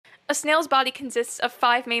a snail's body consists of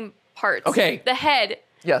 5 main parts. Okay. The head.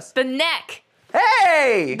 Yes. The neck.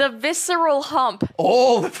 Hey! The visceral hump.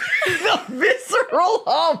 Oh, the visceral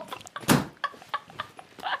hump.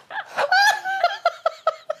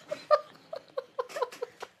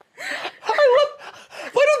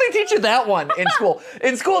 Why don't they teach you that one in school?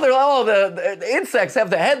 In school, they're like, oh, the insects have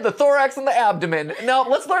the head, the thorax, and the abdomen. Now,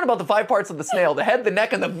 let's learn about the 5 parts of the snail. The head, the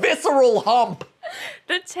neck, and the visceral hump.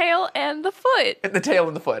 The tail and the foot. And the tail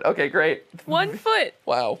and the foot. Okay, great. 1 foot.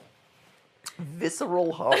 Wow.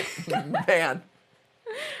 Visceral hump. Man.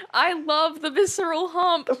 I love the visceral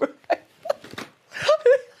hump.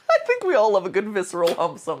 I think we all love a good visceral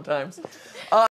hump sometimes.